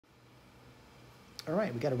All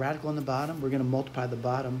right, we got a radical on the bottom. We're going to multiply the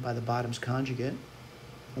bottom by the bottom's conjugate.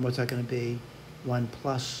 And what's that going to be? 1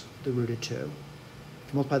 plus the root of 2. If you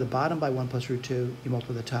multiply the bottom by 1 plus root 2, you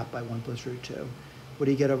multiply the top by 1 plus root 2. What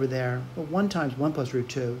do you get over there? Well, 1 times 1 plus root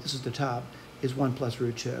 2, this is the top, is 1 plus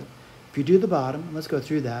root 2. If you do the bottom, let's go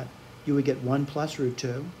through that, you would get 1 plus root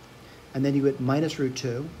 2, and then you get minus root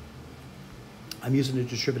 2. I'm using the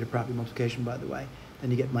distributive property multiplication, by the way.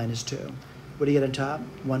 Then you get minus 2. What do you get on top?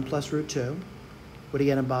 1 plus root 2. What do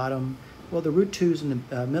you get on bottom? Well, the root 2's in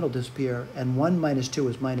the middle disappear, and 1 minus 2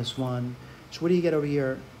 is minus 1. So what do you get over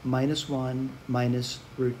here? Minus 1 minus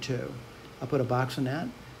root 2. I'll put a box on that.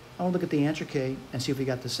 I'll look at the answer key and see if we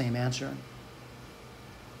got the same answer.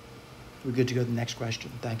 We're good to go to the next question.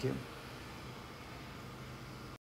 Thank you.